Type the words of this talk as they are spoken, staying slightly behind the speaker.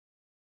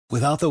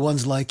Without the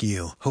ones like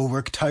you, who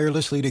work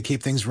tirelessly to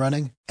keep things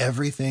running,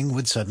 everything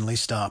would suddenly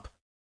stop.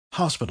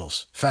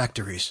 Hospitals,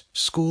 factories,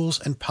 schools,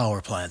 and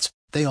power plants,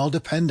 they all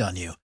depend on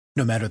you.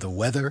 No matter the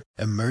weather,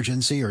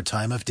 emergency, or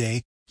time of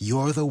day,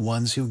 you're the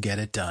ones who get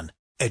it done.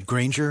 At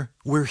Grainger,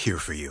 we're here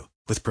for you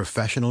with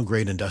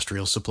professional-grade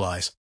industrial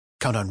supplies.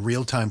 Count on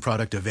real-time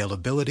product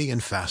availability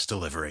and fast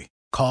delivery.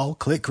 Call,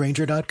 click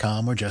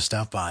Grainger.com, or just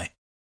stop by.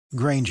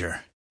 Grainger,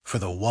 for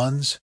the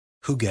ones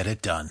who get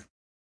it done.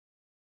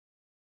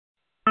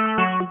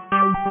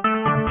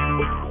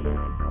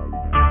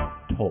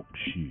 Talk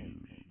shoes.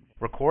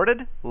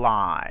 Recorded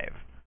live.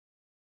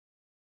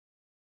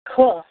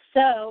 Cool.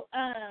 So,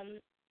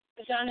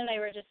 Jean and I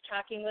were just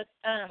talking with,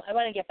 I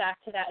want to get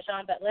back to that,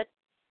 Jean, but let's,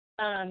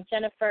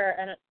 Jennifer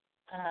and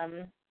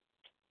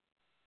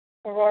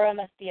Aurora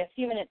must be a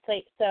few minutes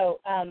late.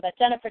 So, but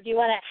Jennifer,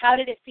 how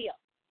did it feel?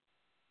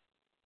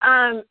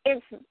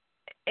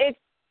 It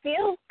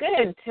feels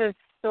good to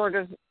sort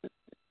of,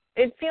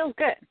 it feels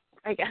good,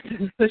 I guess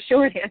is the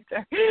short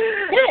answer.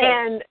 Good.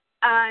 And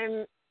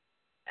I'm,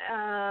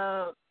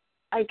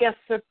 I guess,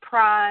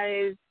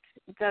 surprised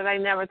that I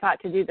never thought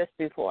to do this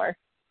before.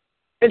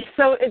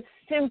 It's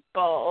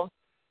simple,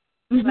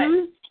 but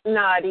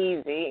not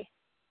easy.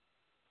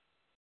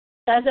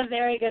 That's a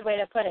very good way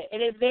to put it.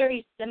 It is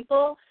very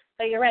simple,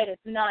 but you're right,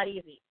 it's not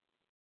easy.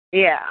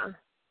 Yeah.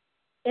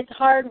 It's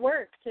hard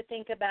work to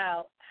think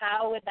about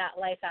how would that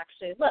life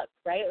actually look,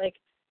 right? Like,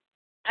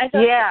 I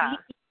thought the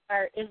easy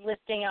part is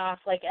listing off,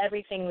 like,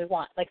 everything we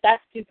want. Like,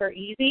 that's super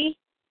easy.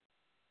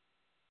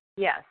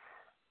 Yes.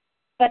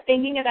 But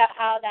thinking about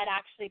how that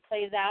actually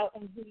plays out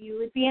and who you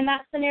would be in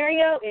that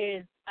scenario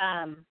is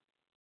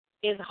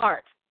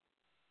hard.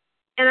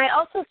 And I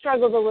also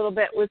struggled a little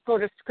bit with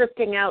sort of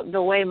scripting out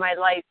the way my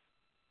life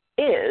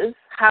is,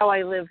 how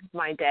I live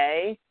my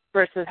day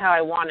versus how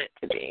I want it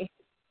to be.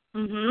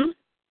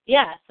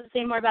 Yeah, so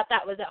say more about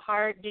that. Was it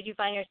hard? Did you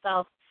find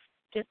yourself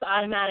just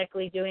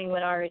automatically doing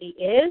what already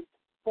is?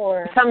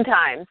 Or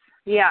sometimes,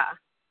 yeah.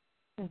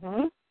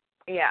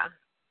 Yeah.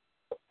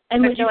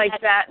 And I feel like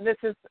that this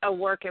is a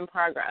work in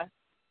progress.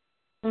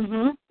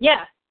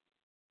 Yeah.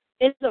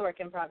 It's a work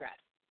in progress.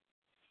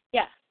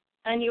 Yeah.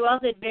 And you all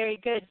did very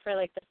good for,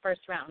 like, the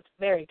first round.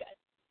 Very good.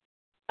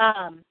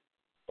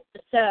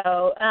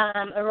 So,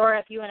 Aurora,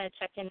 if you want to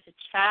check into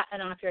chat, I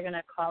don't know if you're going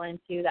to call in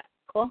too. That's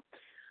cool.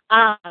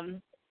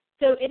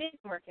 So it is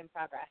a work in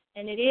progress.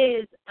 And it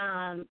is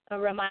a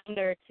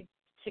reminder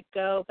to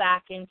go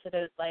back into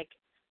those, like,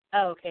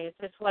 oh, okay, is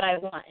this what I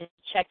want? And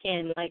check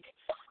in, like,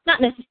 not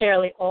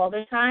necessarily all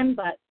the time,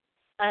 but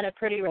on a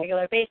pretty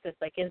regular basis.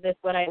 Like, is this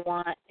what I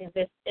want? Is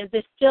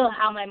this still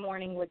how my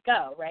morning would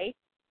go, right?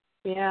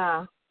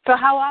 Yeah. So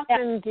how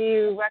often do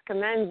you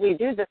recommend we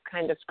do this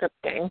kind of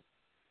scripting?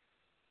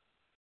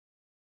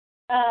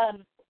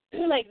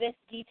 Like this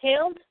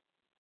detailed?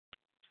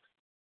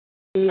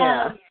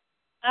 Yeah.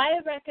 I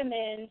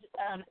recommend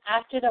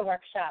after the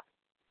workshop,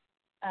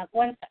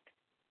 one sec.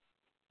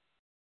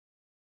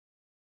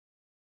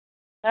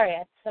 Sorry, I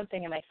had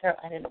something in my throat.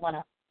 I didn't want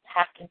to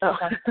hack into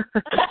something.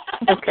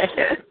 Okay.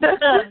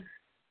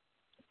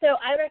 So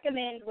I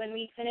recommend when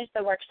we finish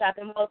the workshop,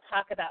 and we'll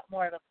talk about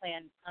more of a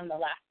plan on the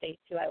last day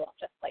too. I won't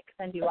just like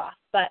send you off,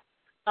 but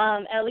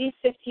at least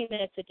 15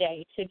 minutes a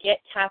day to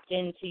get tapped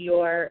into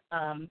your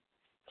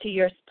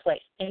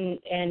place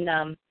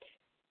and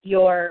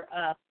your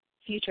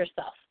future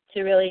self,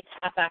 to really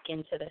tap back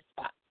into this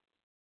spot.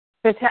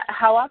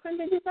 How often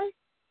did you say?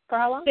 For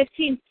how long?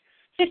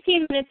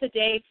 15 minutes a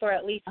day for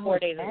at least 4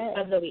 days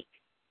of the week.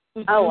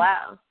 Oh,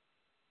 wow.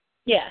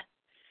 Yeah.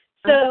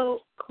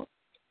 So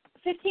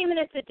 15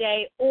 minutes a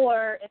day,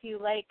 or if you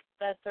like,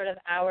 the sort of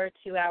hour,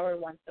 2 hour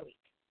once a week.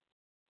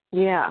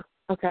 Yeah.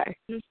 Okay.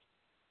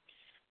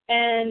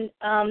 And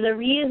the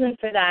reason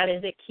for that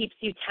is it keeps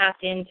you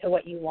tapped into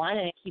what you want,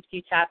 and it keeps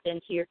you tapped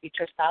into your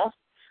future self.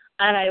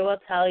 And I will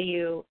tell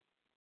you,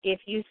 if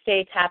you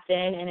stay tapped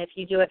in and if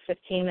you do it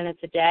 15 minutes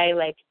a day,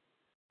 like,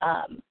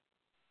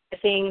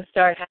 things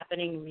start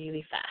happening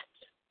really fast.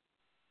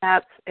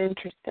 That's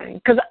interesting.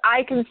 Because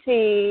I can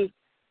see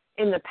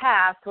in the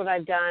past what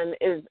I've done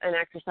is an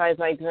exercise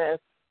like this,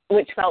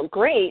 which felt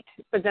great,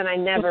 but then I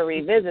never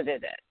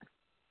revisited it.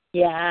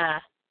 Yeah.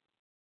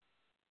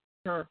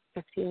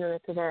 15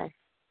 minutes a day.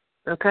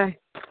 Okay.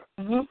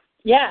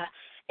 Yeah.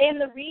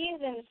 And the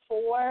reason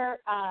for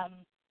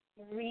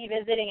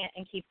revisiting it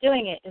and keep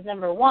doing it is,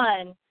 number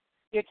one,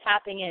 you're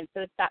tapping in. So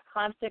it's that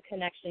constant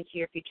connection to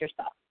your future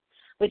self,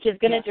 which is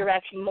going to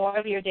direct more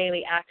of your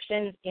daily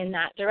actions in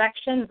that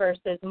direction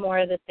versus more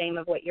of the same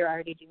of what you're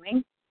already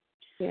doing.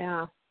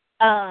 Yeah.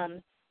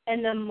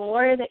 And the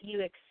more that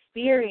you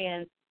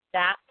experience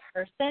that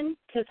person,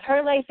 because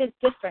her life is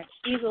different.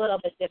 She's a little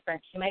bit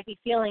different. She might be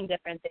feeling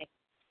different things.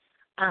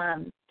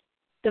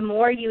 The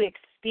more you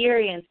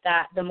experience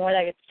that, the more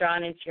that gets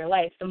drawn into your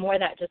life, the more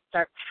that just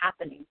starts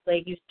happening.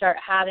 Like, you start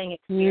having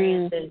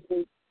experiences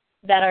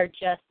that are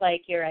just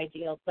like your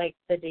ideals, like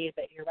the days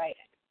that you're writing.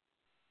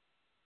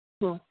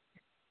 Cool.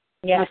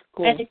 Yeah. That's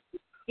cool.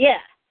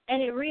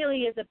 And it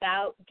really is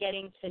about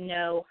getting to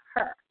know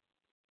her.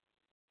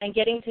 and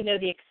getting to know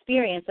the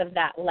experience of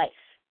that life.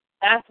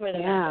 That's where the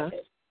magic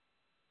is.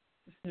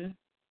 Mm-hmm.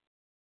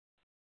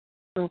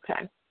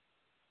 Okay.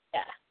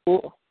 Yeah.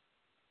 Cool.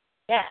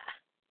 Yeah.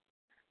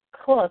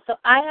 Cool. So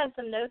I have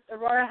some notes.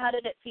 Aurora, how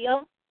did it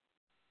feel?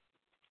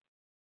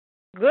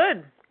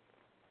 Good.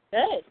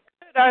 Good.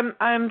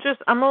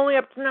 I'm only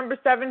up to number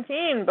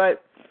 17,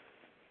 but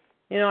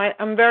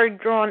I'm very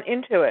drawn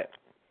into it.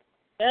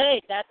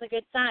 Good. That's a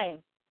good sign.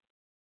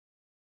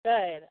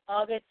 Good.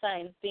 All good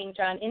signs. Being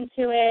drawn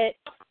into it.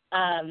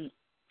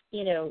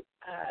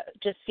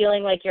 Just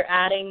feeling like you're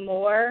adding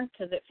more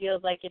because it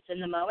feels like it's in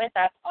the moment.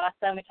 That's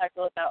awesome. We talked a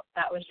little about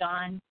that with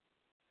John.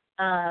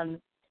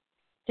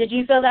 Did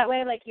you feel that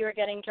way, like you were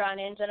getting drawn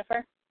in,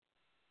 Jennifer?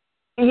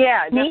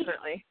 Yeah,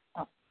 definitely.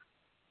 Oh.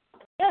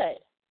 Good.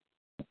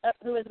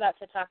 Who was about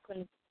to talk?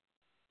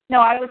 No,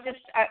 I was just,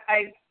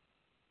 I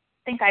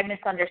think I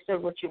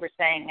misunderstood what you were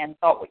saying and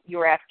thought what you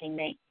were asking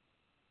me.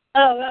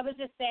 Oh, I was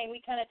just saying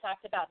we kind of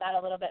talked about that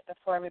a little bit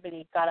before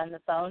everybody got on the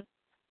phone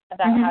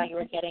about how you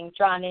were getting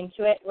drawn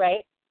into it,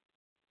 right?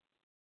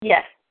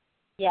 Yes.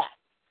 Yeah.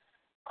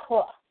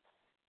 Cool.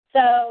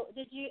 So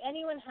did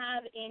anyone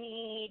have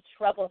any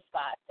trouble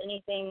spots,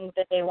 anything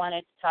that they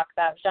wanted to talk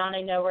about? John,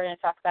 I know we're going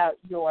to talk about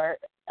your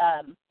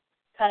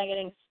kind of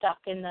getting stuck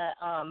in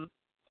the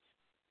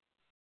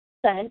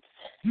sense.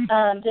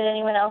 Did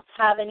anyone else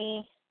have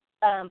any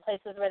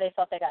places where they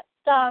felt they got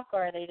stuck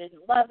or they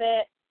didn't love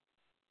it?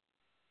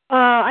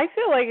 I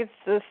feel like it's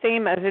the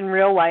same as in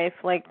real life,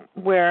 like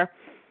where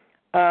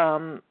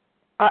I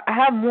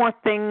have more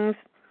things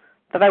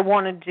that I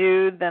want to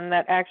do than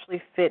that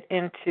actually fit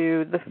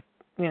into the,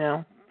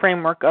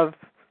 framework of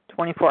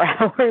 24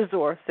 hours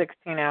or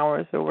 16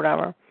 hours or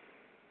whatever.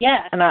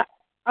 Yeah. And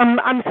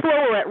I'm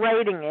slower at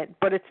writing it,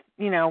 but it's,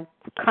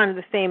 kind of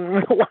the same in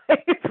real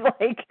life.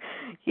 Like,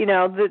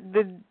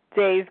 the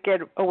days get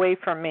away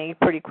from me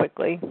pretty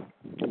quickly.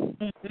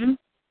 Mm-hmm.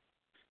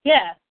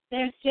 Yeah.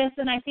 There's just,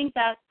 and I think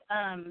that's,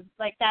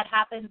 that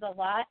happens a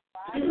lot,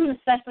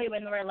 especially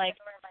when we're like,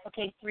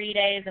 okay, 3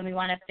 days and we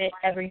want to fit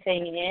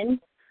everything in.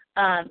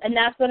 And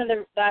that's one of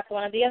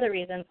the other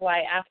reasons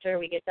why after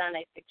we get done,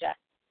 I suggest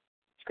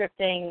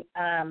scripting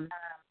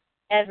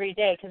every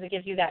day, because it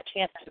gives you that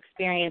chance to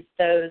experience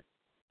those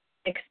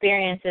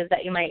experiences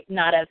that you might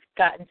not have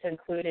gotten to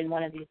include in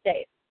one of these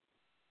days.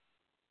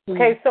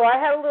 Okay, so I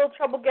had a little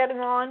trouble getting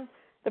on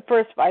the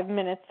first 5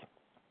 minutes.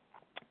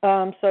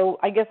 So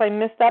I guess I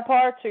missed that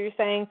part. So you're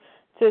saying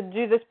to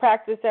do this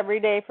practice every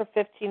day for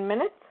 15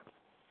 minutes?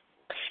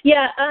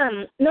 Yeah,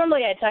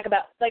 normally I talk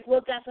about,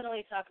 we'll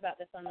definitely talk about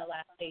this on the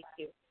last day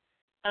too.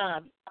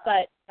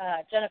 But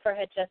Jennifer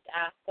had just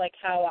asked,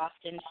 how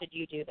often should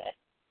you do this?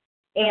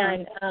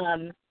 And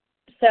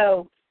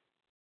so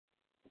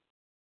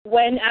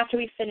after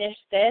we finish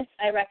this,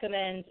 I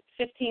recommend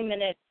 15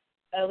 minutes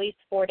at least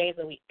 4 days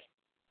a week.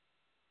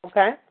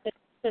 Okay.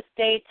 To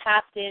stay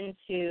tapped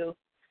into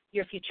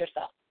your future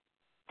self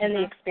and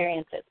the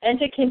experiences, and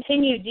to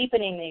continue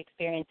deepening the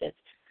experiences.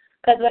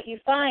 Because what you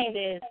find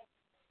is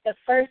the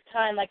first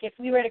time, if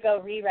we were to go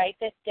rewrite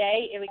this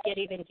day, it would get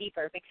even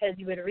deeper because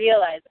you would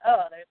realize,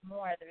 oh, there's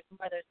more.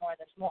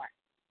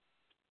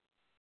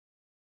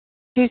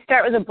 Do you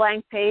start with a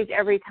blank page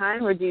every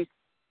time, or do you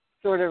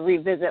sort of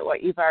revisit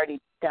what you've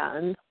already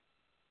done?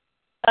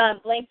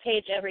 Blank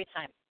page every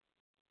time.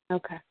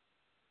 Okay.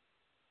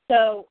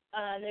 So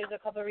there's a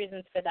couple of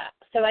reasons for that.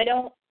 So I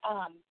don't,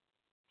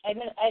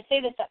 I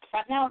say this up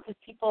front now because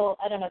people,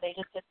 I don't know, they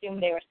just assume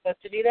they were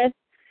supposed to do this.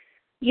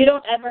 You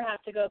don't ever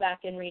have to go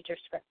back and read your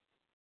script.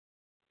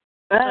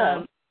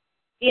 Oh.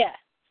 Yeah.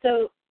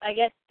 So I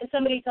guess if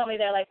somebody told me,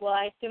 they're like, well,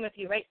 I assume if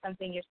you write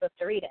something, you're supposed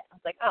to read it. I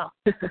was like, oh.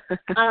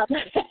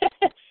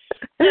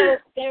 So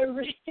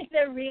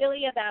they're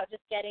really about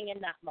just getting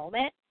in that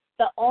moment.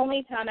 The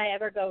only time I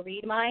ever go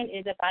read mine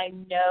is if I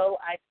know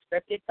I've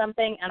scripted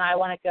something and I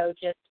want to go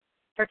just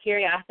for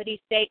curiosity's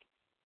sake,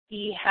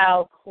 see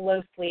how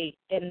closely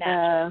it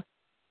matches.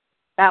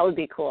 That would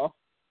be cool.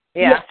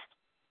 Yeah.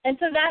 And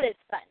so that is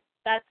fun.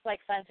 That's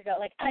fun to go.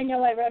 I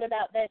know I wrote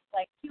about this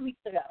 2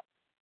 weeks ago.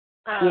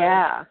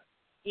 Yeah.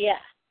 Yeah.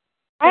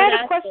 I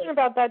had a question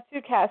about that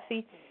too,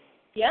 Cassie.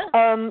 Yeah.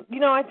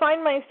 I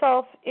find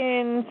myself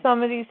in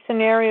some of these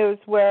scenarios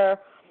where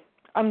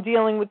I'm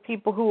dealing with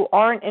people who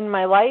aren't in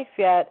my life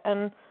yet,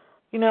 and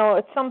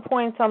at some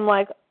points I'm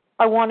like,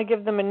 I want to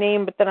give them a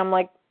name, but then I'm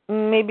like,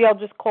 maybe I'll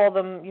just call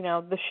them,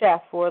 the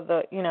chef or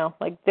the,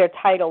 their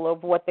title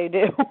of what they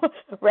do,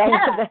 rather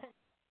than.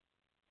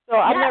 So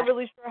I'm not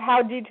really sure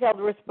how detailed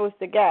we're supposed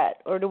to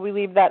get, or do we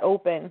leave that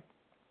open?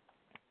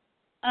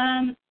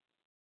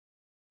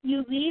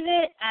 You leave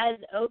it as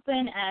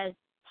open as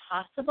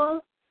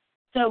possible.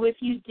 So if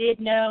you did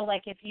know,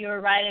 if you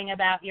were writing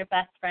about your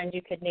best friend,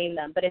 you could name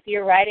them. But if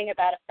you're writing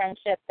about a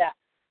friendship that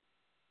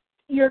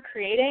you're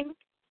creating,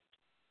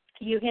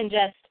 you can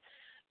just,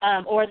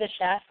 or the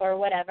chef or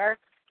whatever,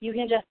 you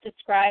can just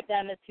describe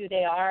them as who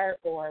they are,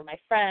 or my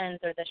friends,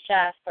 or the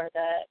chef, or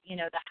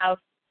the house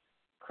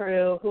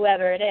crew,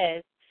 whoever it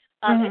is.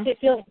 If it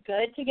feels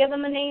good to give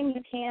them a name,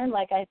 you can.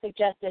 I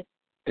suggested,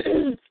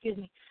 excuse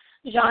me,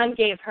 Jean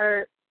gave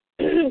her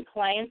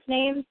clients'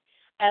 names.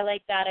 I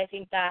like that. I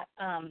think that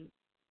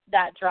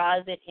that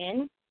draws it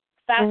in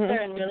faster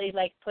and really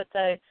like puts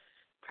a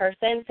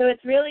person. So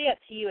it's really up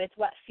to you. It's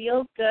what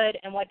feels good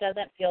and what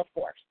doesn't feel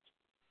forced.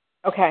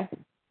 Okay.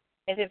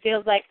 If it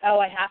feels like, oh,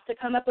 I have to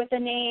come up with a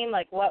name,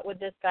 like what would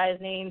this guy's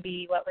name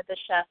be? What would the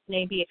chef's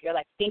name be? If you're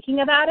like thinking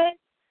about it,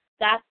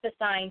 that's the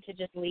sign to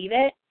just leave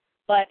it.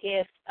 But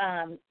if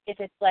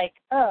it's like,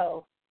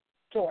 oh,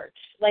 George,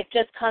 like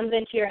just comes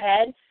into your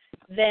head,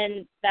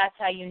 then that's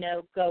how you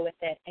know, go with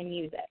it and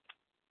use it.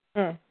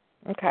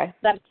 Okay. Does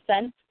that make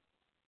sense?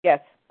 Yes.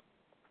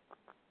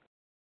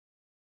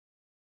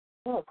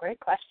 Oh, great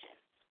question.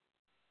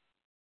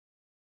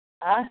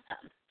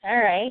 Awesome. All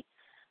right.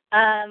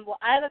 Well,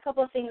 I have a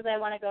couple of things I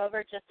want to go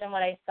over just in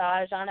what I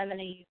saw. Jean, I'm going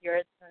to use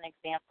yours as an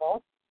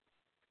example.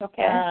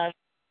 Okay.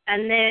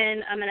 And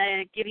then I'm going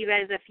to give you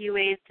guys a few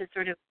ways to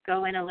sort of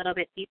go in a little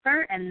bit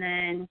deeper, and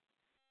then,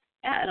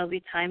 yeah, it'll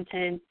be time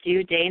to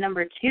do day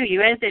number 2. You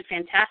guys did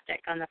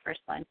fantastic on the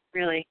first one,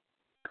 really.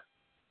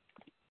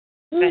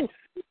 Good.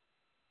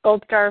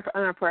 Gold star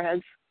on our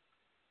foreheads.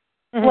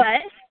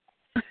 What?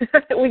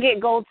 We get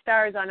gold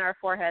stars on our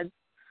foreheads.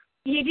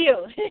 You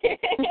do.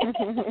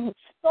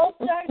 Gold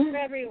stars for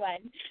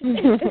everyone.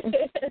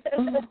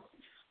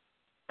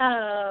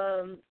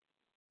 All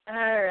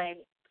right.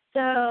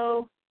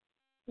 So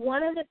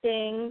one of the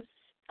things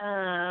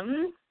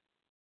I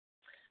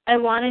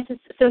wanted to.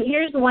 So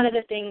here's one of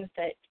the things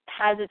that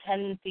has a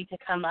tendency to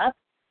come up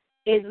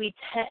is we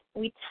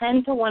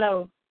tend to want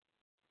to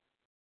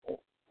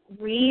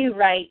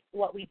rewrite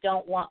what we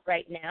don't want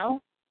right now,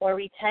 or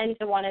we tend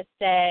to want to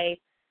say,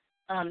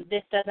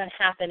 this doesn't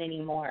happen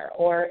anymore,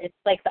 or it's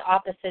like the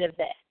opposite of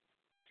this.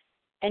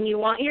 And you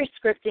want your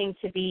scripting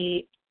to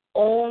be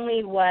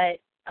only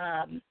what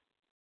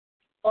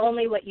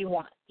you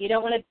want. You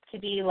don't want it to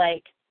be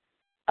like,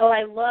 oh,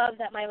 I love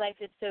that my life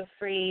is so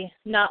free,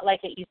 not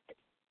like it used to be,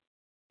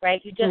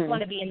 right? You just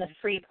want to be in the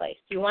free place.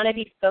 You want to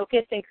be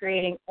focused and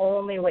creating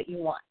only what you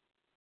want.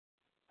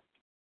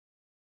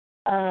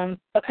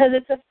 Because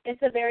it's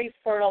a very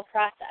fertile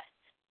process.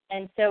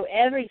 And so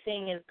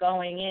everything is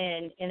going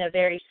in a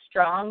very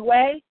strong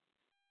way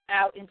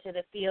out into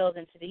the field,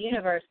 into the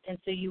universe. And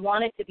so you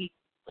want it to be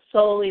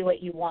solely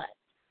what you want.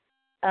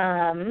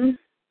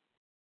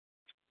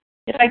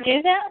 Did I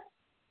do that?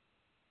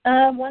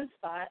 One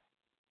spot.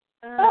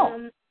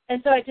 And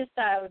so I just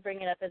thought I would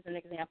bring it up as an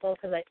example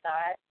because I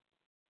saw it.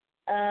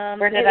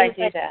 Where did I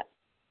do that?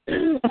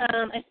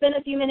 I spent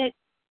a few minutes.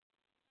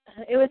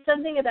 It was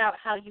something about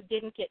how you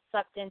didn't get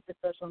sucked into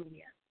social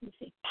media. Let me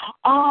see.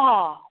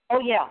 Oh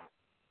yeah.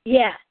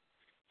 Yeah.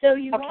 So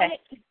you want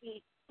it to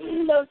be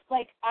most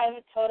like,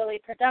 I'm totally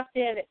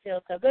productive. It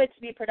feels so good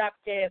to be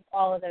productive.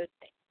 All of those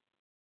things.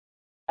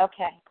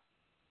 Okay.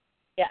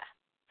 Yeah.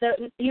 So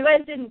you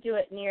guys didn't do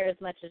it near as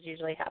much as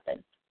usually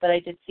happens, but I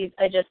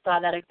just saw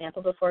that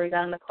example before we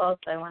got on the call,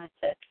 so I wanted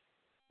to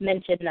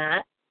mention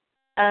that.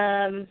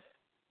 And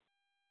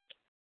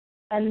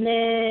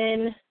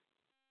then,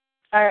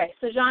 all right,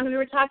 so Jean, we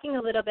were talking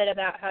a little bit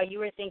about how you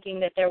were thinking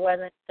that there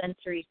wasn't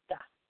sensory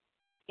stuff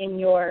in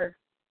your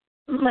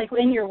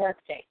work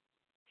day.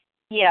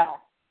 Yeah.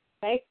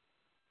 Right?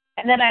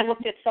 And then I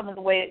looked at some of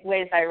the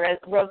ways I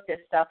wrote this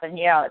stuff, and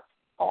yeah, it's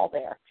all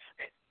there.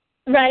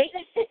 Right?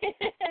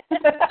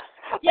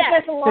 Yeah.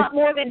 There's a lot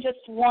more than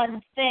just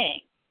one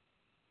thing.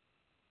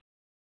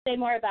 Say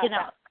more about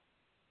that.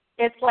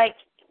 It's like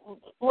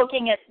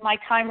looking at my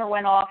timer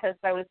went off as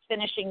I was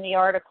finishing the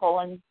article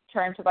in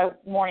terms of my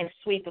morning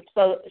sweep of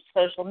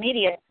social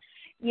media.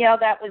 Yeah,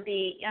 that would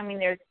be, I mean,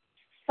 there's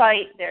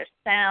sight, there's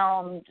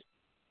sound,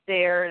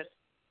 there's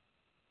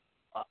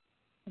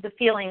the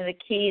feeling of the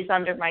keys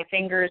under my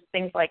fingers,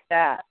 things like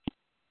that.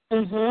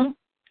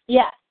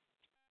 Yeah.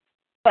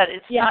 But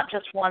it's not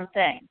just one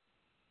thing.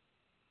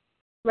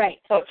 Right.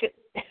 So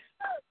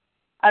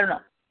I don't know.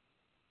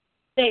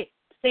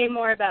 Say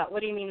more about,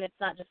 what do you mean it's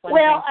not just one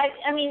thing? Well,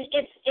 I mean,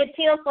 it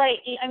feels like,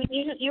 I mean,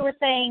 you were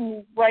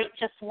saying write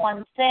just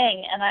one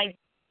thing, and I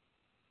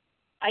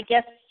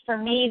guess for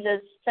me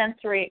the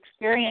sensory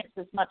experience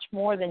is much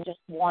more than just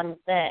one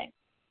thing.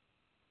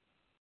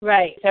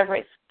 Right.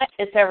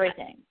 It's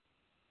everything.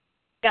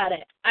 Got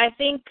it. I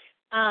think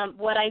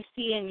what I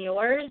see in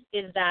yours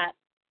is that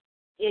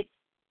it's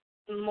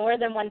more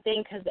than one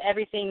thing because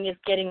everything is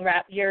getting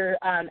wrapped. Your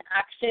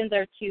actions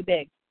are too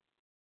big.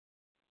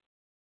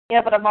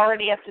 Yeah, but I'm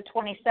already up to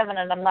 27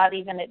 and I'm not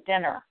even at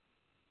dinner.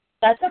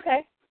 That's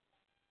okay.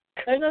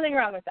 There's nothing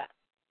wrong with that.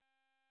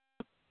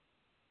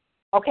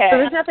 Okay. So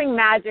there's nothing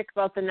magic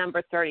about the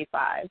number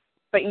 35,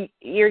 but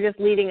you're just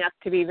leading us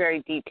to be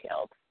very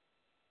detailed.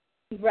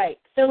 Right.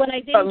 So when I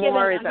didn't give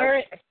a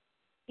number, okay.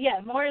 Yeah,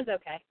 more is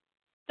okay.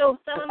 So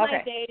some of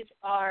my days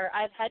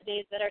I've had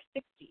days that are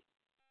 60.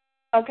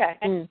 Okay.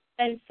 And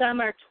some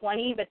are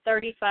 20, but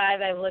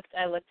 35, I looked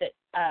at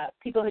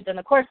people who'd done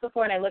the course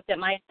before, and I looked at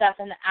my stuff,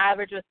 and the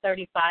average was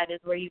 35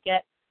 is where you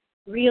get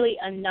really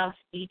enough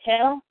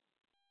detail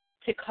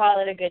to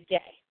call it a good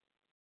day.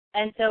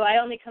 And so I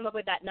only come up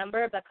with that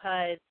number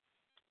because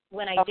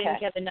when I didn't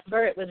get the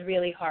number, it was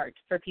really hard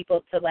for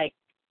people to, like,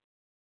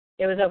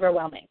 It was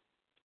overwhelming.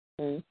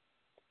 Mm. So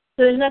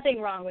there's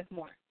nothing wrong with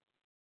more.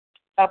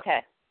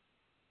 Okay.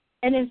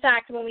 And in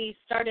fact, when we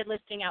started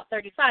listing out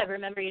 35,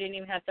 remember you didn't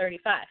even have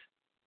 35.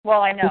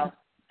 Well, I know.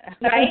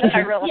 Right? I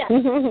really.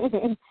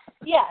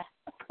 Yeah.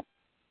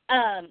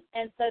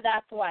 And so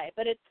that's why.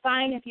 But it's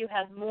fine if you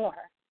have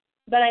more.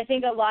 But I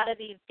think a lot of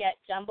these get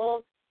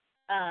jumbled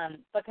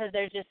because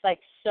there's just like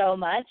so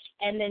much.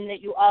 And then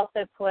that you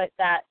also put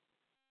that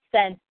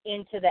sense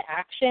into the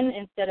action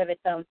instead of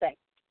its own thing.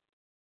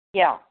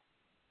 Yeah.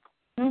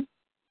 Mm-hmm.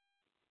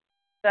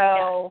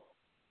 So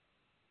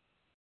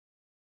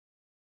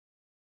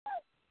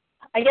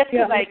I guess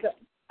because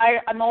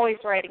I'm always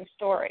writing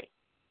story.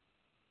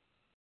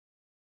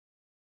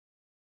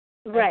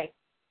 Right.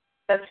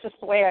 That's just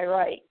the way I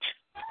write.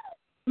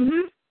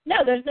 Mm-hmm.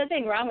 No, there's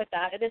nothing wrong with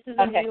that. This is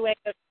a new way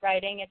of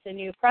writing. It's a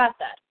new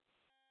process.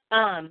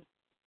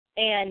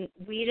 And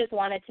we just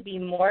want it to be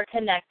more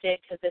connected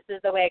because this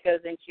is the way it goes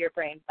into your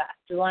brain fast.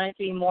 We want it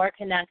to be more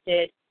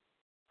connected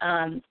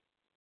to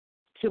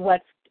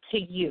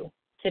you,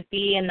 to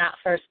be in that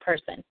first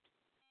person.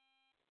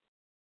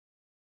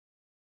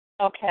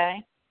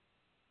 Okay.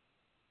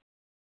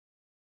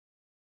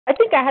 I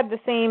think I had the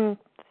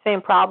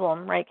same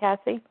problem, right,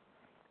 Cassie?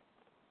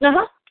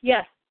 Uh-huh.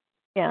 Yes.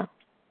 Yeah.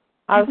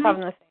 I was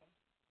having the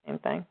same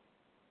thing.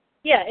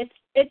 Yeah,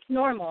 it's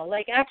normal.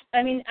 Like,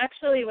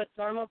 actually, what's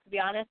normal, to be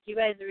honest, you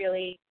guys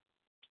really,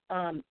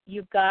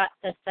 you've got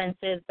the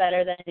senses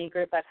better than any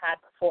group I've had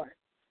before.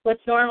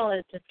 What's normal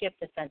is to skip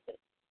the senses.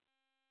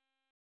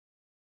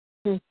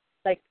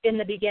 Like, in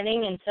the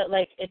beginning, until,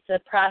 like, it's a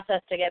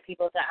process to get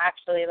people to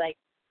actually, like,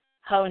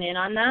 hone in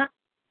on that.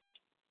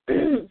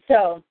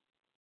 So,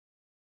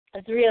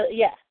 it's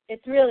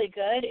really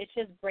good. It's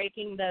just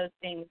breaking those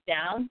things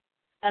down.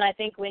 And I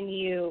think when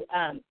you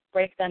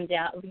break them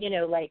down,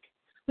 like,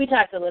 we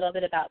talked a little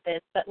bit about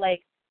this, but,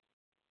 like,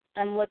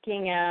 I'm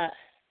looking at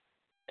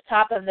the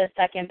top of the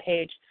second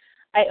page.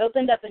 I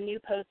opened up a new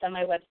post on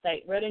my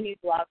website, wrote a new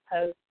blog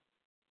post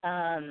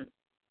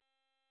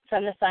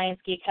from the Science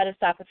Geek, had to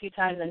stop a few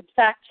times and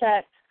fact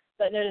check,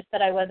 but noticed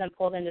that I wasn't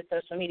pulled into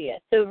social media.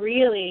 So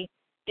really,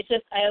 it's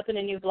just I opened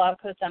a new blog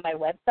post on my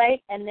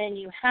website, and then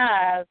you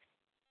have,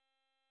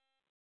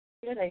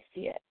 where did I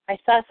see it? I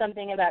saw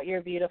something about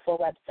your beautiful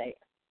website.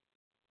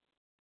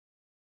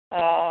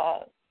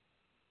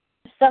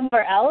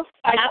 Somewhere else?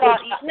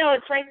 No,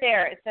 it's right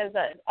there. It says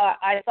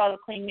I saw the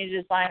clean new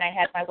design I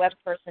had my web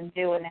person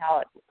do and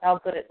how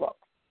good it looks.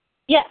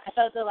 Yeah, I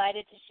felt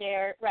delighted to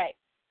share. Right.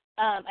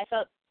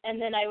 And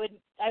then I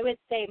would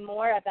say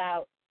more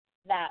about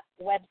that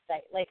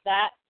website, like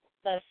that.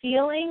 The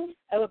feeling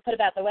I would put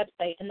about the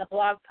website, and the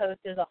blog post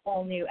is a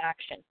whole new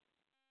action.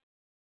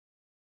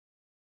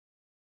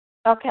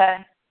 Okay.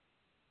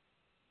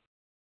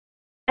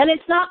 And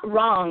it's not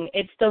wrong.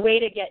 It's the way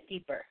to get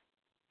deeper.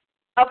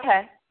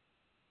 Okay.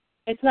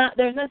 It's not.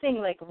 There's nothing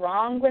like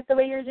wrong with the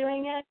way you're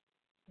doing it.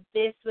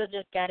 This will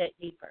just get it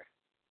deeper.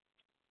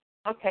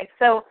 Okay.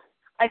 So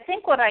I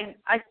think what I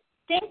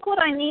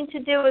need to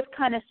do is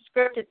kind of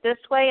script it this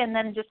way, and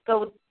then just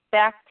go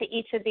back to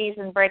each of these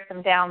and break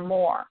them down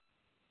more.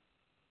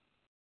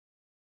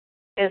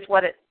 Is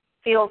what it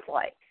feels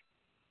like.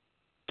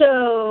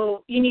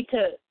 So you need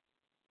to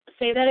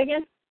say that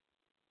again?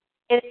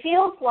 It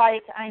feels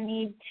like I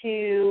need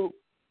to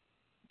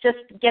just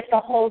get the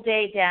whole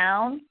day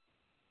down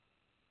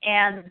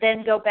and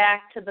then go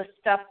back to the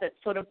stuff that's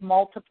sort of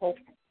multiple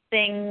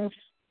things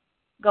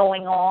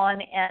going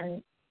on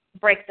and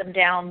break them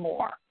down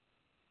more.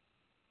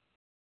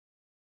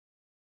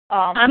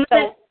 I'm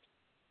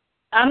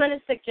going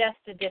to suggest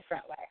a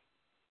different way.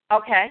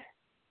 Okay.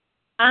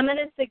 I'm going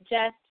to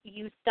suggest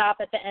you stop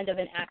at the end of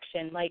an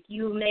action. Like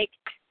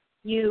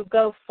you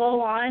go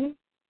full on,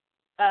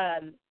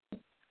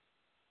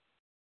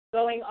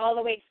 going all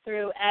the way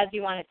through as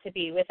you want it to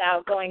be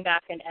without going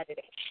back and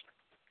editing.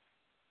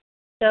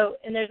 So,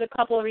 and there's a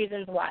couple of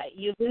reasons why.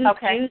 You lose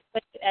juice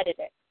when you edit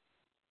it.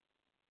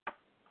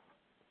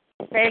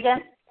 Say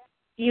again?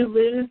 You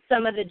lose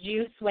some of the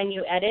juice when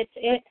you edit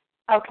it.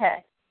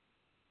 Okay.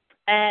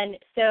 And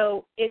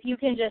so if you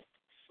can just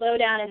slow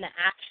down in the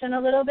action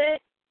a little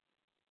bit,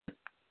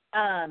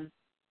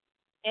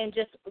 and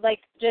just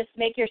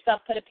make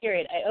yourself put a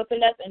period. I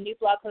opened up a new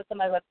blog post on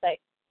my website,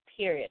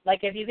 period.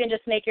 Like if you can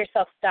just make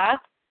yourself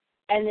stop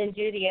and then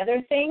do the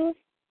other things,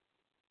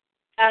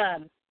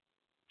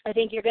 I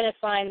think you're going to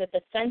find that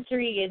the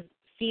sensory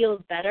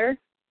feels better.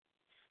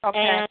 Okay.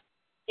 And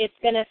it's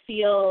going to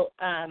feel,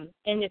 and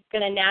it's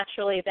going to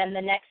naturally, then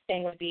the next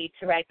thing would be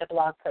to write the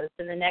blog post,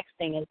 and the next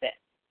thing is this.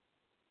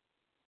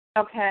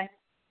 Okay.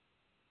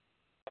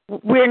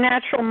 We're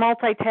natural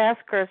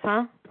multitaskers,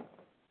 huh?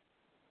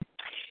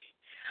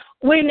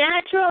 We're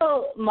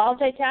natural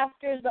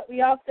multitaskers, but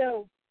we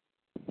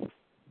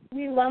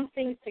lump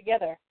things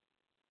together.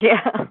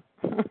 Yeah.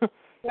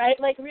 Right?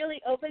 Like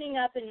really opening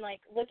up and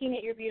like looking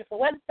at your beautiful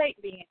website,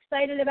 being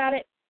excited about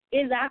it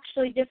is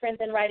actually different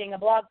than writing a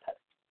blog post.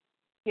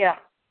 Yeah.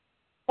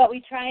 But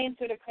we try and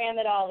sort of cram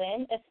it all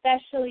in,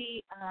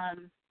 especially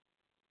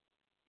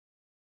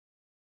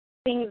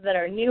things that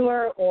are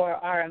newer or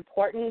are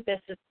important.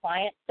 This is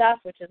client stuff,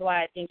 which is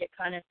why I think it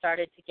kind of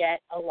started to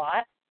get a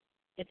lot.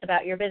 It's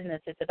about your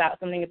business. It's about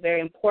something that's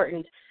very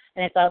important,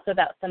 and it's also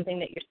about something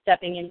that you're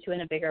stepping into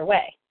in a bigger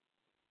way.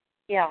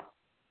 Yeah.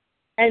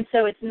 And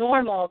so it's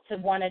normal to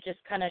want to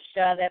just kind of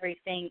shove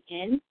everything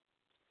in,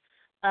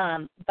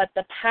 but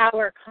the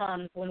power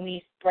comes when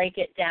we break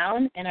it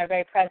down and are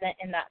very present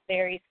in that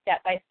very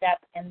step-by-step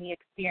and the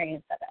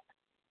experience of it.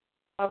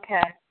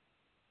 Okay.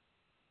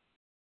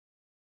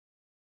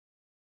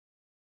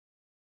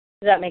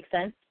 Does that make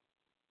sense?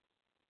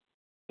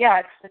 Yeah,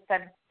 it's just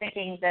I'm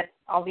thinking that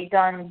I'll be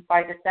done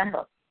by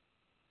December.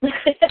 So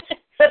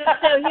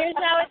here's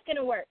how it's going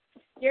to work.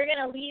 You're going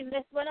to leave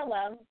this one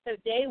alone. So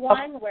day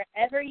one,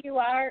 wherever you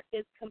are,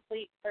 is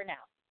complete for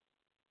now.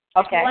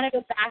 Okay. If you want to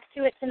go back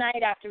to it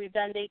tonight after we've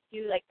done day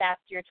two, like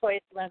that's your choice.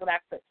 If you want to go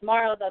back to it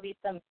tomorrow, there'll be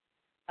some,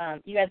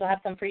 you guys will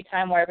have some free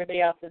time where everybody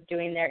else is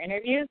doing their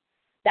interviews.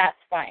 That's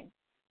fine.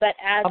 But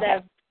as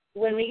of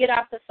when we get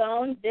off the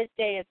phone, this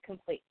day is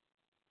complete.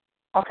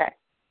 Okay.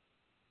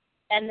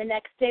 And the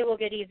next day will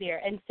get easier.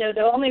 And so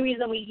the only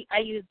reason I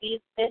use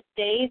this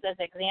days as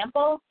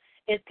examples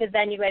is because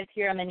then you guys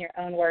hear them in your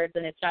own words,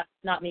 and it's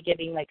not me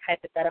giving like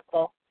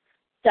hypothetical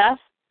stuff.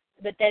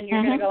 But then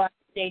you're going to go on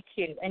to day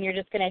two, and you're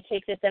just going to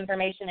take this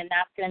information, and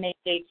that's going to make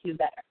day two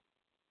better.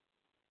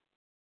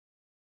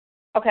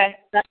 Okay.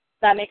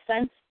 That makes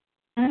sense?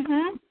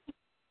 Mhm.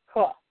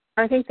 Cool.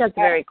 I think that's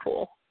very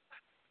cool.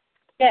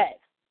 Good.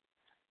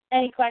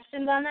 Any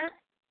questions on that?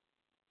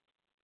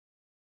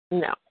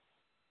 No.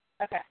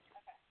 Okay.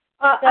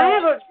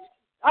 I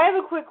have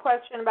a quick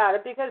question about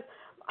it because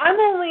I'm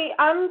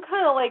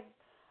kind of like,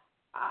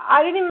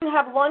 I didn't even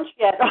have lunch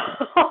yet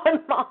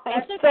on mine.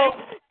 That's okay. So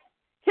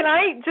can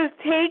I just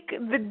take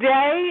the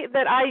day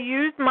that I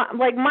use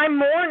my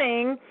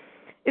morning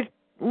is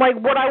like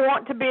what I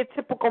want to be a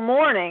typical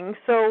morning.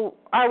 So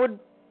I would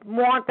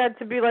want that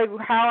to be like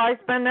how I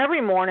spend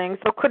every morning.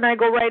 So couldn't I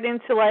go right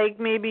into like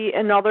maybe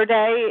another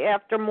day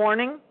after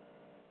morning?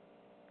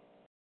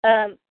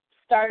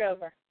 Start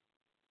over.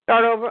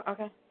 Start over?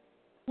 Okay.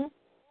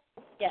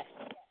 Yes.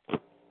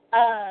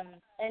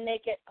 And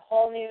make it a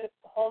whole new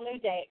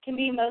day. It can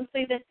be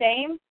mostly the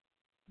same,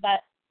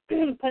 but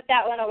put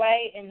that one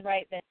away and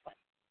write this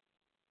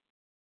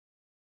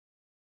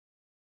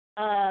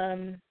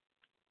one.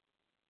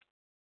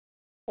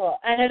 Cool.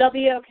 And it'll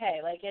be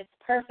okay. Like, it's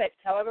perfect.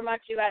 However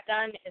much you got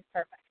done is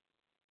perfect.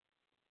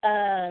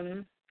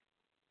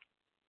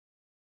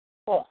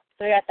 Cool.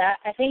 So we got that.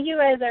 I think you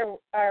guys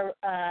are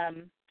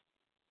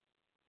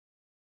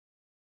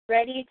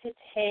ready to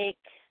take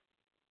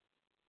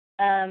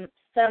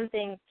some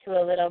things to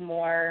a little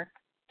more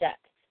depth.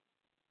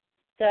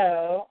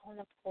 So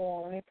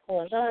let me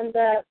pull Jean's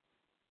up.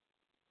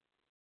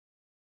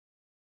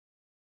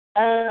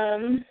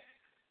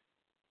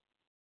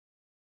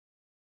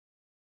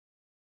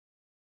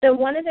 So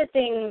one of the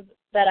things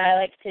that I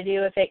like to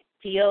do if it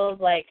feels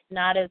like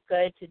not as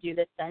good to do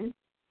the sense,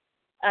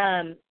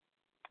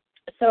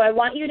 so I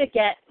want you to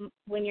get,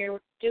 when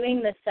you're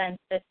doing the sense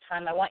this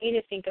time, I want you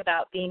to think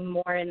about being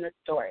more in the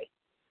story.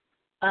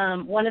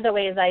 One of the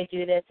ways I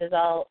do this is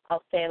I'll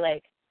say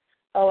like,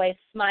 oh, I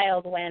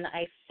smiled when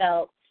I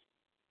felt,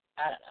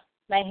 I don't know,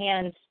 my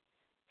hand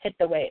hit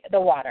the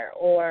water,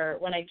 or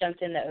when I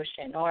jumped in the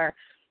ocean, or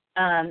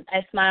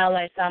I smiled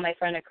when I saw my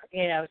friend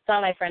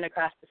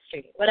across the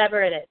street,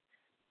 whatever it is.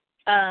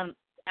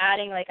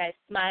 Adding like I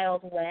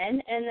smiled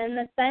when, and then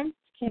the sense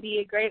can be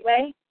a great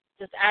way.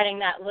 Just adding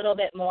that little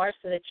bit more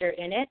so that you're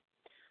in it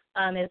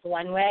is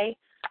one way.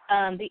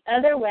 The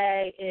other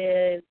way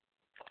is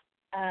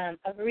I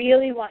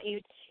really want you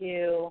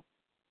to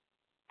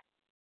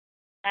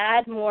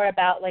add more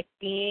about like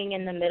being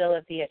in the middle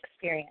of the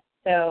experience.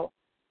 So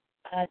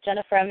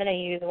Jennifer, I'm going to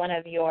use one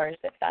of yours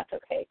if that's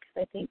okay, because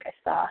I think I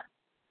saw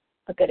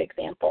a good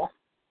example.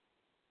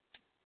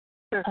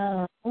 Sure.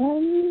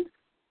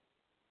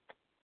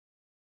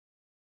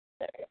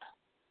 There we go.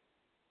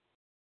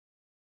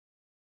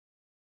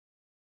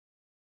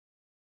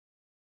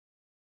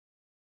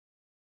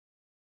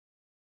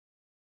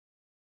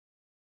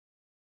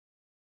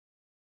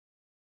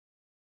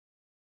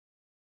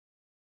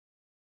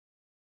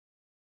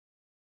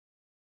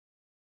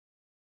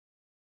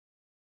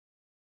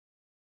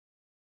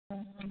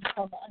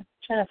 Hold on. I'm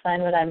trying to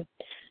find what I'm.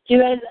 Do you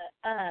guys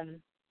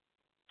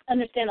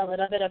understand a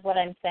little bit of what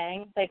I'm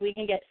saying? Like we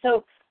can get.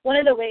 So one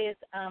of the ways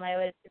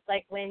it's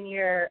like when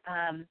you're.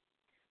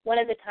 One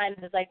of the times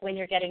is like when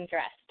you're getting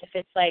dressed. If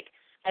it's like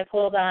I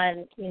pulled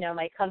on,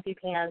 my comfy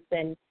pants,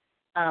 and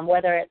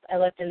whether it's I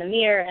looked in the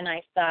mirror and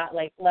I thought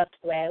like loved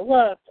the way I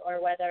looked,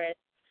 or whether it's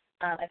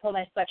I pulled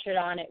my sweatshirt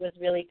on, it was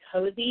really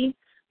cozy,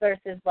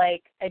 versus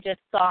like I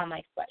just saw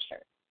my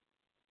sweatshirt.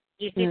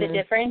 Do you see the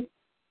difference?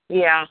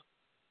 Yeah.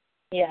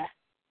 Yeah.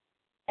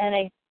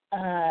 And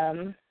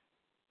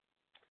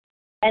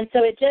and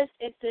so it's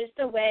just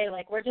a way,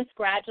 like we're just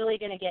gradually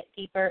going to get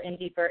deeper and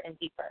deeper and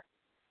deeper.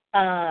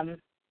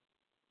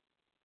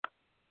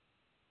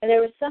 And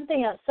there was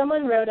something else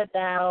someone wrote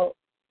about,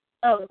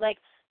 so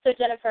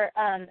Jennifer,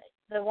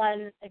 the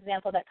one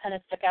example that kind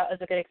of stuck out as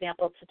a good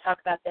example to talk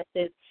about this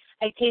is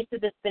I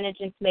tasted the spinach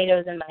and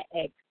tomatoes in my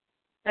egg.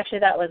 Actually,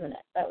 that wasn't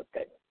it. That was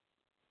good.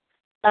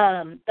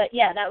 But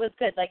yeah, that was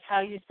good. Like how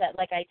you said,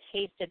 like I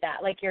tasted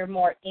that. Like you're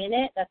more in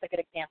it. That's a good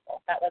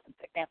example. That wasn't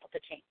the example to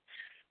change.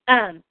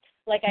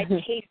 Like I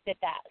tasted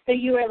that. So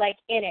you were like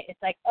in it.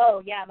 It's like,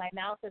 oh yeah, my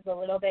mouth is a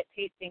little bit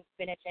tasting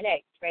spinach and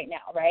eggs right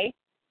now, right?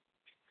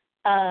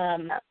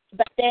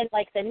 But then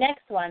like the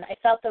next one, I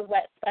felt the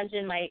wet sponge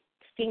in my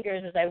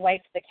fingers as I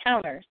wiped the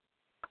counters.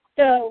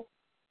 So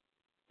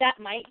that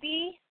might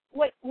be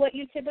what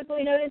you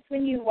typically notice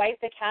when you wipe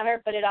the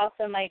counter, but it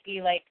also might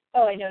be like,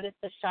 oh, I noticed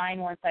the shine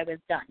once I was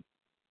done.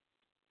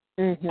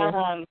 It's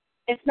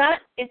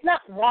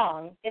not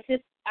wrong. It's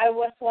just I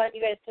just want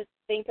you guys to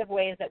think of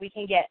ways that we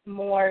can get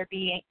more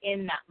being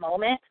in that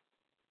moment.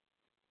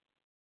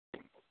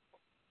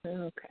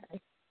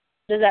 Okay.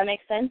 Does that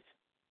make sense?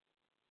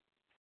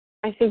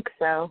 I think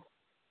so.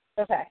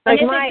 Okay.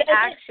 Like my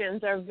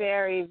actions are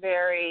very,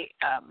 very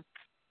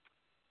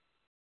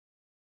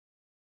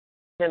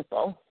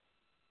simple,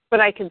 but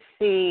I can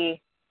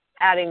see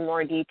adding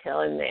more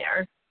detail in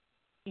there.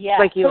 Yeah.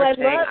 Like you were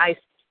saying, I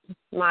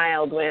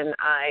smiled when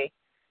I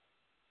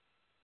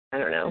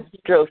don't know,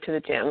 drove to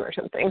the gym or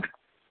something.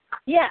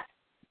 Yeah.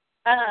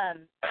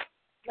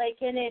 Like,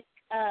 and it's,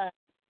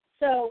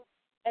 so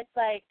it's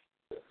like,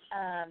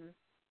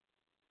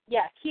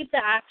 yeah, keep the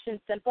action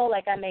simple,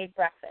 like I made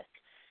breakfast.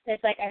 And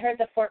it's like I heard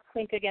the fork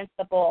clink against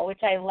the bowl,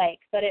 which I like,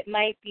 but it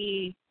might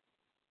be,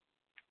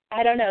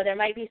 I don't know, there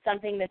might be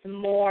something that's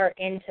more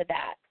into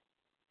that,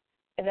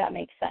 if that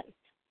makes sense.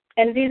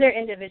 And these are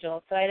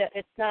individuals, so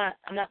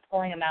I'm not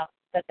pulling them out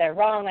that they're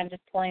wrong. I'm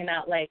just pulling them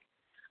out like,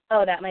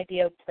 oh, that might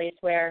be a place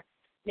where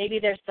maybe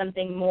there's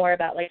something more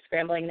about like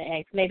scrambling the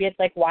eggs. Maybe it's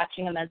like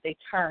watching them as they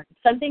turn.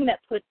 Something that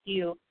puts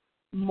you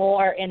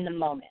more in the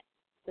moment.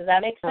 Does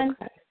that make sense?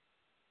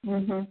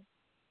 Okay.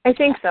 I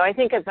think so. I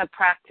think it's a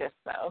practice,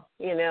 though.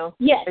 You know,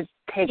 yes. It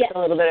takes a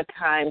little bit of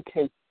time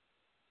to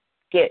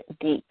get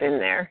deep in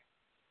there.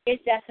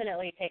 It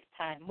definitely takes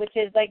time, which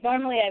is like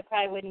normally I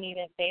probably wouldn't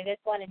even say this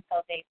one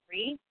until day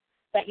 3,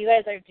 but you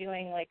guys are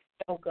doing like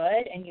so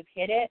good and you've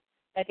hit it.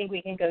 I think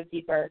we can go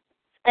deeper.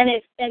 And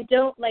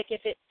don't like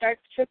if it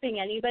starts tripping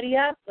anybody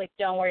up, like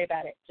don't worry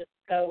about it. Just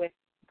go with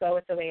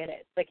the way it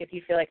is. Like if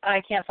you feel like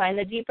I can't find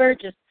the deeper,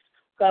 just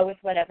go with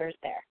whatever's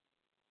there.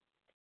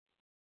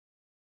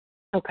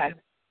 Okay.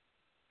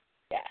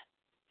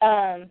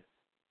 Yeah.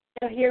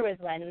 So here was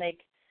one,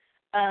 like,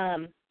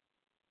 and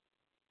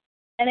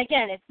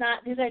again, it's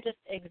not, these are just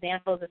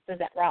examples, this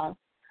isn't wrong.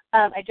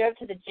 I drove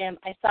to the gym,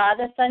 I saw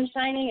the sun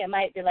shining, it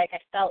might be like I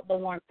felt the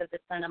warmth of the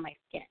sun on my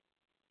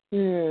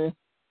skin.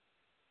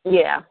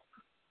 Yeah.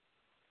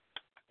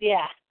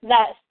 Yeah,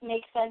 that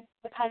makes sense,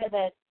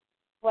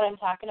 what I'm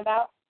talking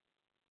about?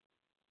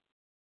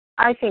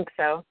 I think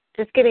so.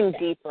 Just getting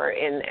deeper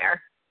in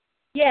there.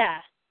 Yeah,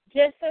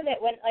 just so that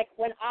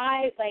when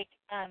I,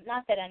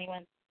 not that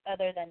anyone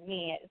other than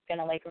me is going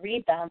to, like,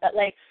 read them, but,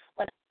 like,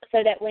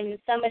 so that when if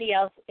somebody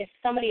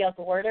else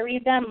were to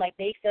read them, like,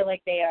 they feel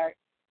like they are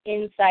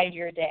inside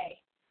your day.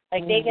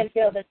 Like, they can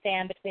feel the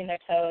sand between their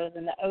toes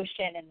and the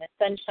ocean and the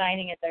sun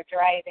shining as they're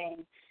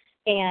driving,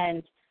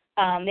 and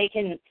they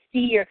can see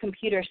your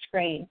computer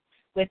screen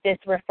with this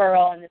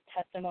referral and this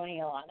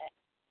testimonial on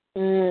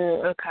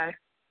it. Okay.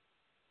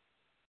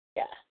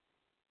 Yeah.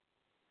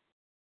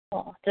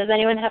 Cool. Does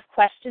anyone have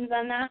questions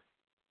on that?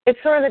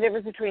 It's sort of the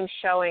difference between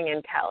showing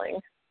and telling.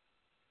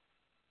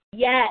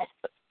 Yes.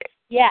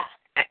 Yeah.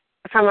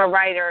 From a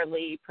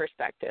writerly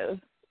perspective.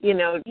 You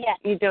know,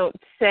 You don't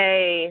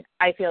say,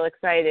 I feel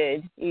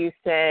excited. You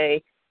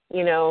say,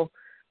 you know,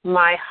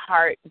 my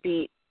heart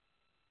beat,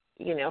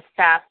 you know,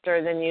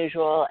 faster than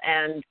usual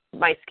and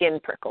my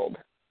skin prickled.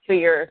 So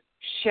you're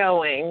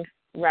showing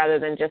rather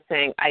than just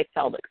saying, I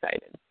felt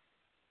excited.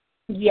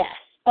 Yes.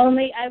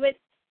 Only I would,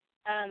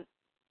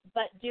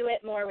 but do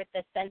it more with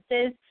the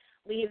senses.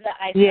 Leave the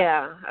I felt.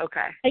 Yeah,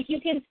 okay. Like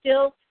you can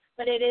still,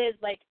 but it is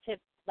like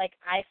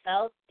I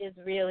felt is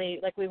really,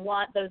 like we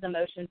want those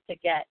emotions to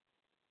get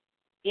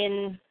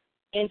into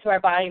our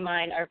body,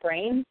 mind, our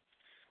brain.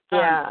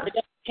 Yeah. So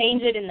just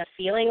change it in the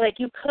feeling. Like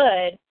you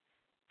could,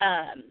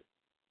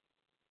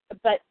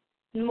 but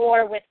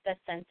more with the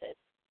senses.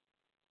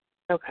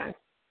 Okay.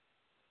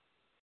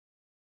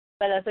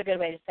 But that's a good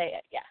way to say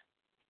it, yeah.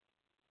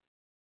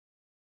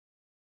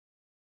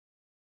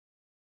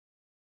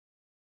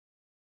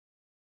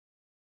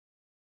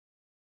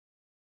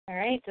 All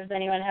right, does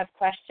anyone have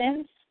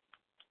questions?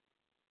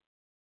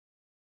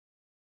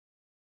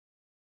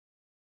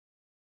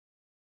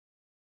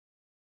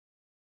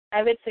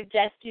 I would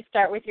suggest you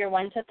start with your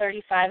 1 to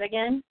 35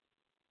 again,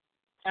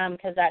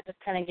 because that just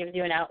kind of gives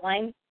you an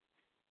outline.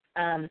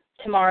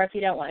 Tomorrow, if you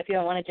don't want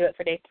to do it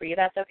for day 3,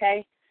 that's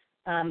okay.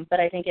 But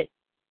I think it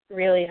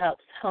really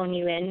helps hone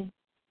you in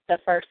the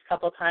first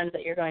couple times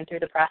that you're going through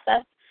the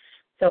process.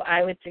 So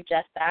I would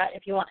suggest that.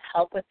 If you want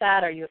help with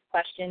that or you have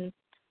questions,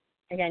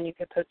 again, you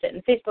could post it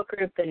in the Facebook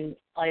group and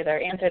I'll either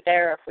answer it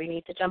there or if we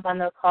need to jump on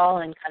the call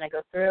and kind of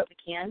go through it, we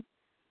can.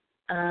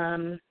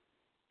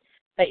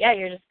 But yeah,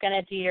 you're just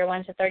gonna do your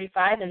 1 to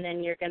 35, and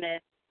then you're gonna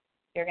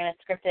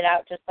script it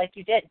out just like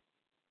you did.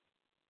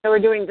 So we're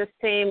doing the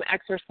same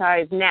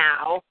exercise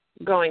now,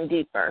 going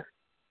deeper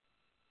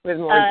with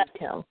more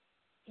detail.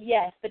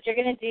 Yes, but you're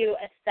gonna do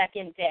a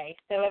second day.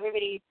 So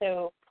everybody,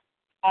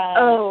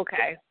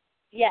 okay.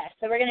 Yeah,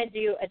 so we're gonna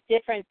do a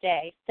different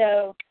day.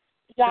 So,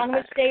 John,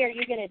 which day are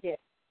you gonna do?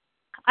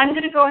 I'm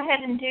going to go ahead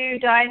and do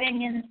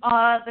diving in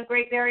the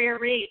Great Barrier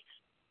Reef.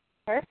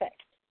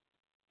 Perfect.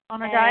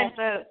 On a dive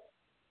boat.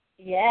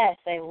 Yes,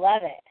 I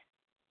love it.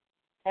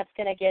 That's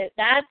gonna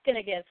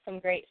give some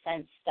great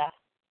sense stuff.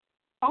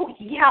 Oh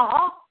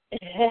yeah.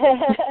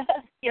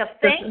 You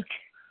think?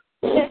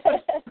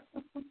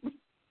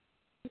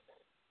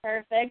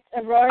 Perfect.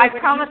 Aurora, I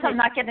promise I'm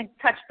not going to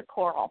touch the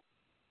coral.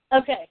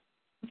 Okay,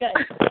 good.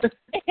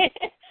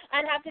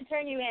 I'd have to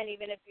turn you in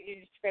even if you're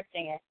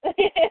scripting it.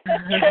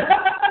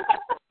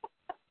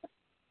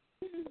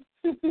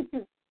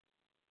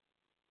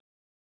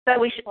 So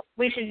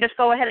we should just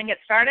go ahead and get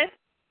started?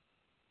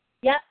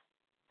 Yep.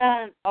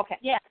 Okay.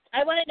 Yeah,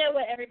 I want to know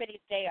what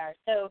everybody's day are.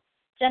 So,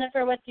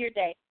 Jennifer, what's your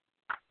day?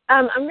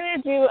 I'm going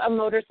to do a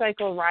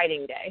motorcycle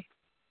riding day.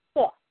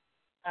 Cool.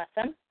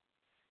 Awesome.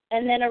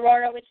 And then,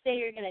 Aurora, which day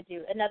you're going to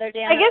do? Another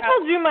day on I guess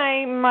I'll do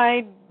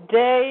my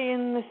day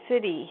in the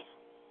city.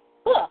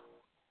 Cool.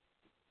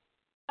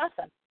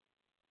 Awesome.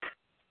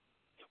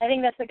 I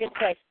think that's a good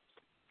choice.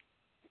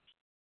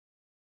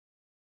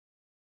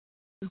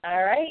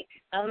 All right.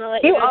 I'm going to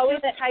let do you you always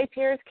type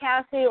yours,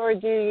 Cassie, or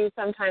do you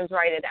sometimes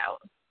write it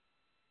out?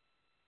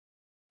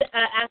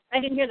 I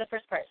didn't hear the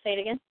first part. Say it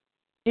again.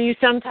 Do you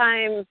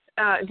sometimes,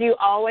 do you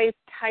always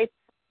type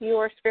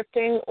your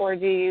scripting, or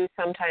do you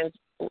sometimes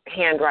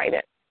handwrite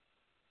it?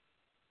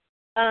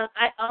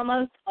 I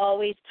almost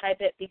always type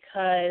it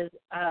because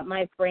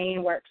my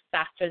brain works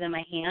faster than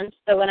my hands.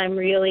 So when I'm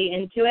really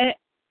into it,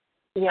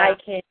 I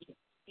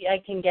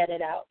can get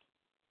it out.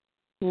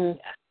 Mm.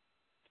 Yeah.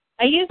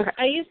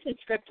 I used to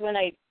script when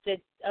I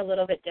did a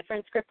little bit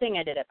different scripting.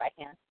 I did it by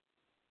hand.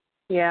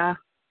 Yeah.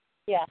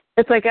 Yeah.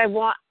 It's like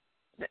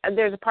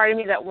there's a part of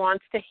me that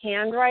wants to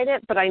handwrite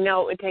it, but I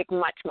know it would take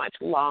much, much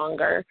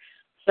longer.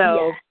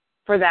 So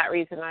for that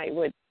reason, I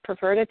would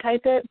prefer to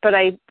type it, but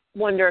I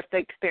wonder if the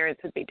experience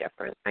would be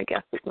different, I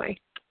guess is my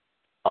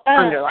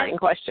underlying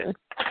question.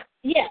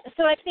 Yeah,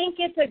 so I think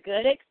it's a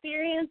good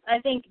experience. I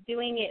think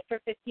doing it for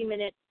 15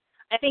 minutes,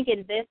 I think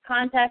in this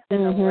context,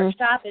 in the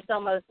workshop,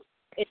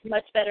 it's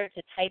much better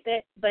to type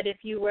it. But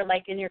if you were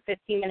like in your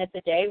 15 minutes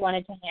a day,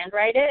 wanted to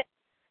handwrite it,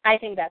 I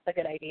think that's a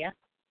good idea.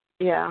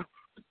 Yeah.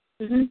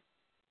 Mhm.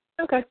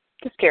 Okay.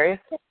 Just curious.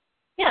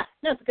 Yeah.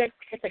 No, it's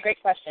a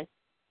great question.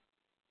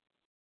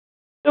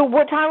 So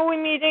what time are we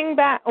meeting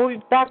back? Are we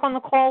back on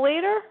the call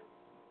later?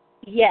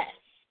 Yes.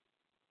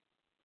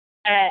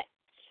 At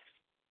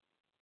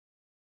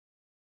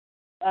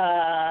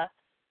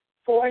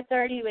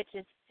 4:30, which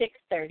is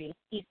 6:30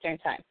 Eastern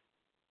time.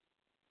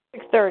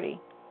 6:30.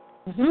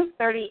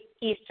 30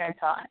 Eastern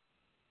time.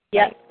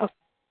 Yep.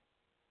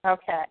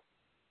 Okay.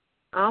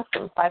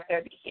 Awesome.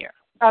 5:30 here.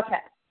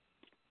 Okay.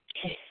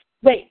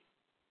 Wait.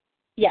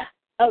 Yeah.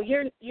 Oh,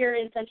 you're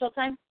in Central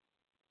Time?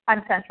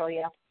 I'm Central,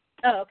 yeah.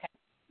 Oh, okay.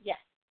 Yes.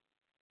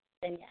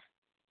 Then yeah.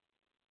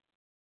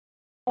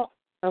 Cool.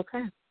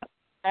 Okay.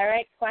 All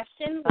right.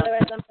 Questions?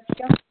 Otherwise, I'm going to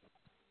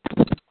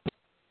go.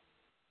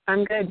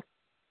 I'm good.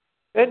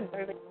 Good.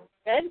 Everybody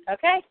good?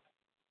 Okay.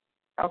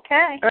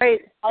 Okay. All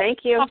right. Thank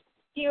you. I'll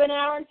see you in an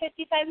hour and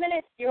 55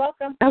 minutes. You're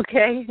welcome.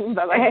 Okay.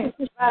 Bye-bye.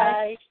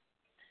 Bye.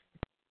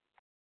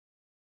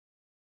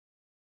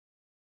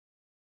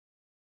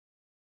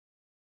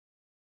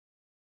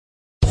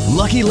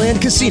 Lucky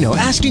Land Casino,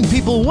 asking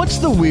people, what's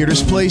the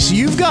weirdest place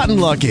you've gotten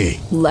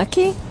lucky?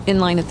 Lucky? In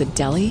line at the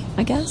deli,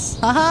 I guess?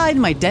 Aha, in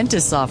my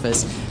dentist's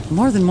office.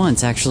 More than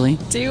once, actually.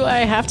 Do I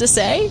have to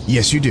say?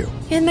 Yes, you do.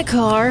 In the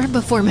car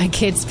before my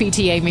kids'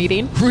 PTA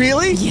meeting.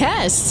 Really?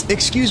 Yes.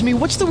 Excuse me,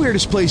 what's the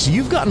weirdest place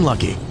you've gotten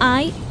lucky?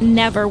 I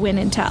never win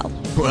and tell.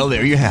 Well,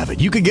 there you have it.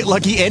 You can get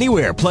lucky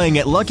anywhere, playing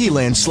at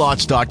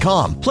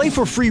LuckyLandSlots.com. Play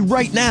for free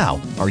right now.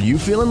 Are you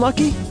feeling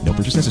lucky? No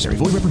purchase necessary.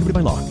 Void where prohibited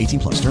by law.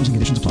 18+. Terms and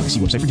conditions apply. See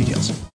website for details.